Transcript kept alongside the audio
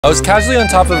I was casually on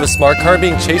top of a smart car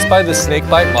being chased by the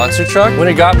Snakebite monster truck when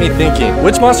it got me thinking,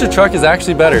 which monster truck is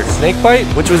actually better? Snakebite,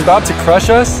 which was about to crush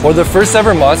us, or the first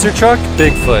ever monster truck,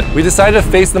 Bigfoot? We decided to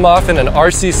face them off in an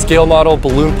RC scale model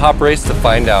balloon pop race to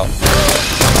find out.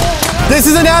 This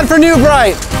is an ad for New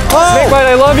Bright. Oh. Snakebite,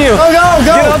 I love you. Go, go,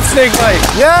 go. Get up, Snakebite.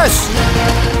 Yes.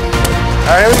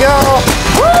 All right, here we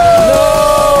go.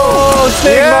 No,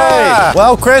 Snakebite. Yeah.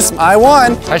 Well, Chris, I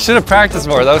won. I should have practiced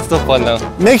more. That was still fun though.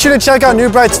 Make sure to check out New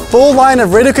Bright's full line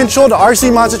of radio-controlled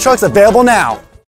RC monster trucks available now.